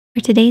For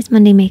today's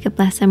Monday makeup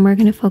lesson, we're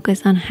going to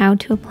focus on how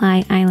to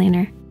apply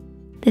eyeliner.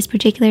 This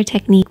particular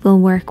technique will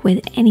work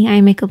with any eye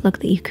makeup look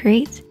that you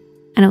create,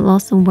 and it will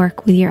also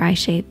work with your eye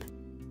shape.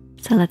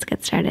 So let's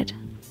get started.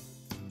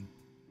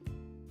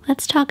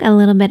 Let's talk a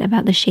little bit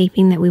about the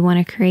shaping that we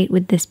want to create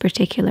with this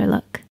particular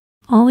look.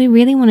 All we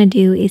really want to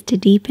do is to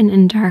deepen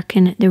and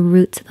darken the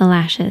roots of the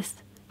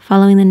lashes,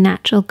 following the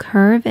natural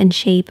curve and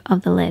shape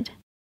of the lid,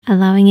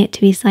 allowing it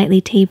to be slightly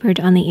tapered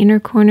on the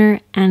inner corner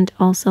and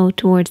also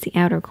towards the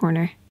outer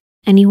corner.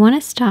 And you want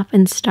to stop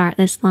and start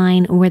this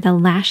line where the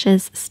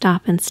lashes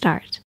stop and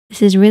start.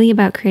 This is really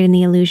about creating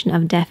the illusion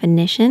of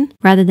definition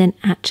rather than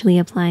actually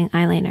applying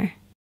eyeliner.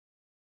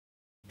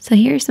 So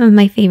here are some of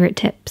my favorite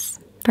tips.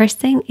 First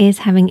thing is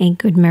having a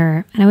good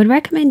mirror, and I would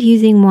recommend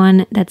using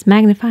one that's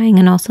magnifying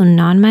and also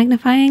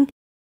non-magnifying.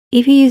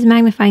 If you use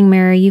magnifying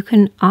mirror, you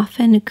can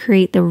often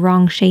create the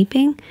wrong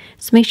shaping,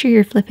 so make sure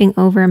you're flipping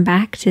over and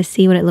back to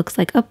see what it looks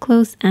like up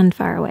close and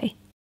far away.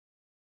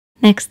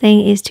 Next thing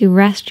is to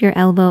rest your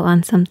elbow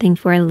on something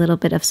for a little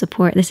bit of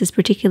support. This is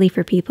particularly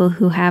for people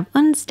who have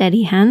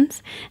unsteady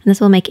hands, and this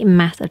will make a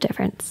massive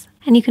difference.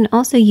 And you can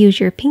also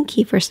use your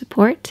pinky for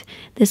support.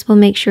 This will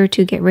make sure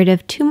to get rid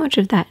of too much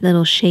of that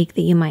little shake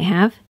that you might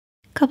have.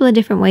 A couple of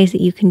different ways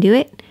that you can do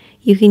it.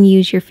 You can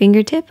use your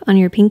fingertip on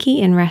your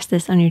pinky and rest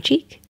this on your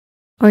cheek.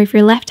 Or if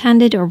you're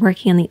left-handed or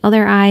working on the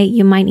other eye,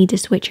 you might need to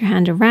switch your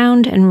hand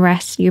around and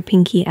rest your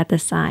pinky at the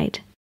side.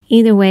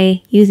 Either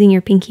way, using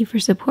your pinky for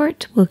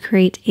support will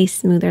create a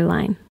smoother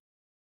line.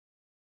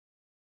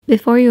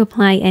 Before you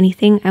apply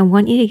anything, I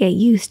want you to get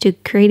used to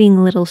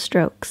creating little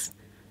strokes.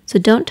 So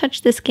don't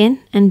touch the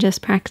skin and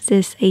just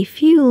practice a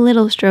few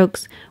little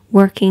strokes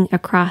working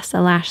across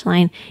the lash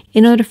line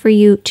in order for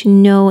you to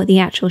know the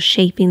actual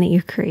shaping that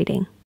you're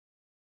creating.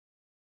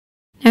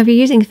 Now, if you're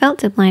using felt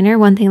tip liner,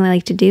 one thing I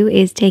like to do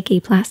is take a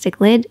plastic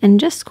lid and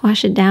just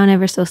squash it down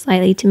ever so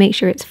slightly to make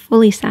sure it's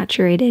fully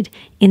saturated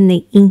in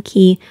the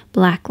inky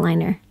black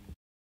liner.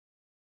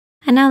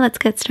 And now let's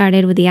get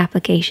started with the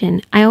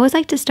application. I always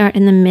like to start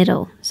in the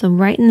middle, so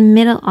right in the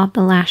middle of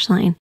the lash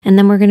line, and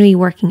then we're going to be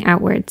working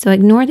outward. So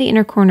ignore the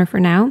inner corner for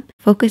now,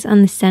 focus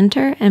on the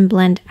center and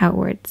blend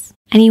outwards.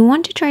 And you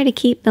want to try to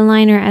keep the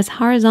liner as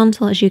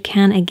horizontal as you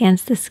can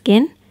against the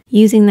skin,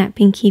 using that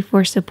pinky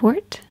for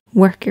support.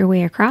 Work your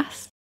way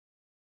across.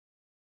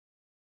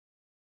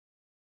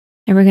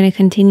 And we're going to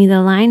continue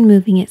the line,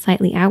 moving it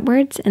slightly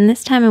outwards, and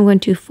this time I'm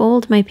going to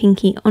fold my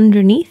pinky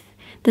underneath.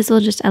 This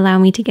will just allow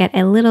me to get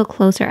a little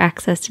closer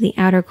access to the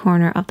outer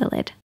corner of the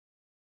lid.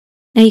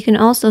 Now you can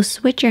also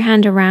switch your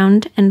hand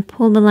around and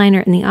pull the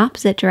liner in the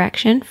opposite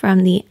direction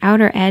from the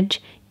outer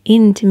edge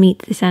in to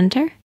meet the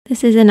center.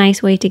 This is a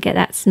nice way to get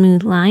that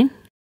smooth line.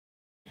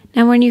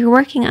 Now when you're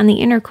working on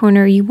the inner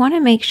corner, you want to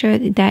make sure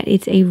that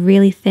it's a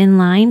really thin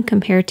line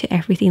compared to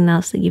everything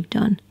else that you've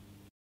done.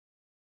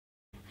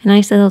 A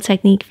nice little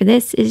technique for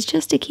this is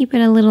just to keep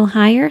it a little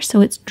higher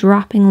so it's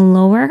dropping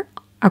lower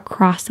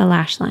across the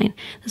lash line.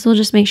 This will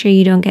just make sure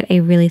you don't get a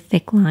really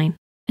thick line.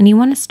 And you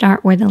want to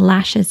start where the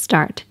lashes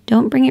start.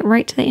 Don't bring it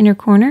right to the inner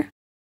corner.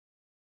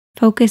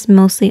 Focus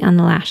mostly on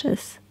the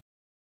lashes.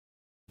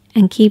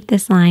 And keep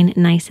this line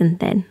nice and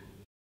thin.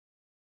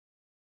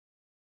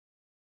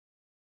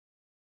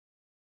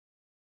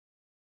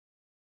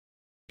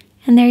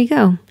 And there you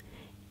go.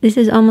 This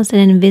is almost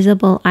an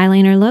invisible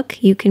eyeliner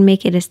look. You can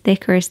make it as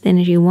thick or as thin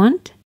as you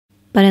want,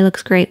 but it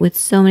looks great with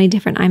so many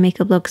different eye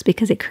makeup looks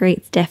because it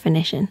creates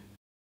definition.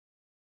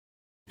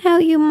 Now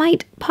you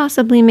might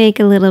possibly make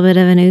a little bit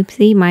of an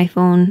oopsie. My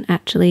phone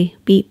actually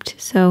beeped,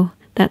 so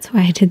that's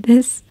why I did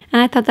this.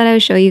 And I thought that I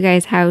would show you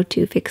guys how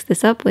to fix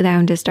this up without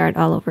having to start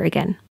all over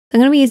again.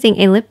 I'm going to be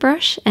using a lip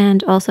brush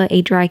and also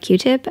a dry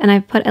Q-tip, and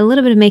I've put a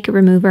little bit of makeup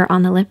remover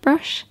on the lip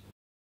brush.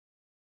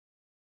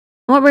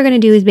 What we're going to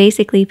do is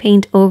basically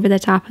paint over the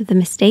top of the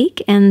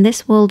mistake, and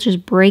this will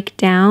just break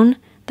down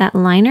that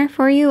liner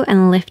for you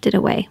and lift it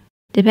away.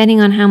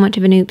 Depending on how much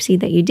of an oopsie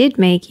that you did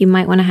make, you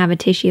might want to have a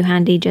tissue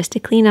handy just to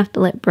clean off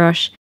the lip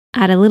brush,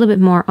 add a little bit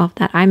more of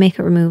that eye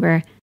makeup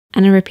remover,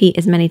 and then repeat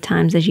as many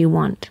times as you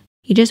want.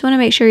 You just want to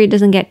make sure it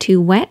doesn't get too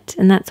wet,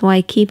 and that's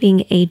why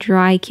keeping a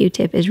dry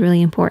Q-tip is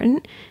really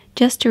important,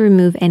 just to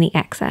remove any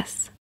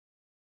excess.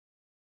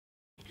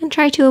 And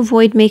try to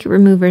avoid makeup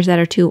removers that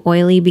are too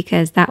oily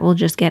because that will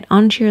just get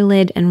onto your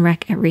lid and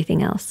wreck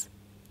everything else.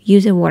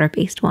 Use a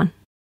water-based one.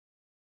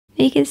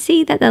 Now you can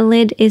see that the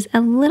lid is a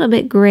little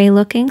bit gray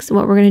looking, so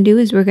what we're going to do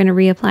is we're going to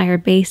reapply our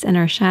base and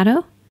our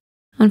shadow.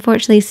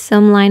 Unfortunately,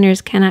 some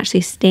liners can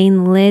actually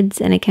stain the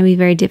lids and it can be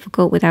very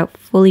difficult without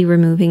fully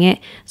removing it.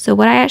 So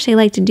what I actually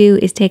like to do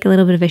is take a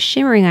little bit of a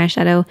shimmering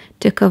eyeshadow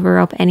to cover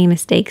up any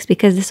mistakes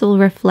because this will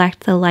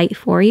reflect the light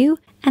for you.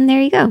 And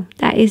there you go.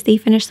 That is the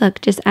finished look.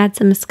 Just add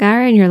some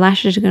mascara and your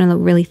lashes are going to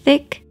look really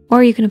thick.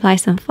 Or you can apply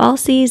some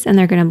falsies and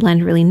they're going to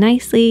blend really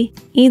nicely.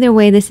 Either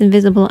way, this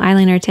invisible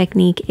eyeliner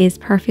technique is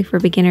perfect for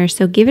beginners,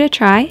 so give it a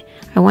try.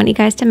 I want you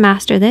guys to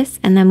master this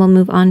and then we'll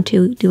move on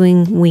to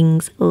doing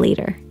wings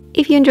later.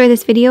 If you enjoyed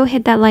this video,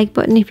 hit that like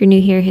button. If you're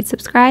new here, hit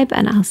subscribe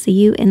and I'll see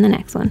you in the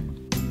next one.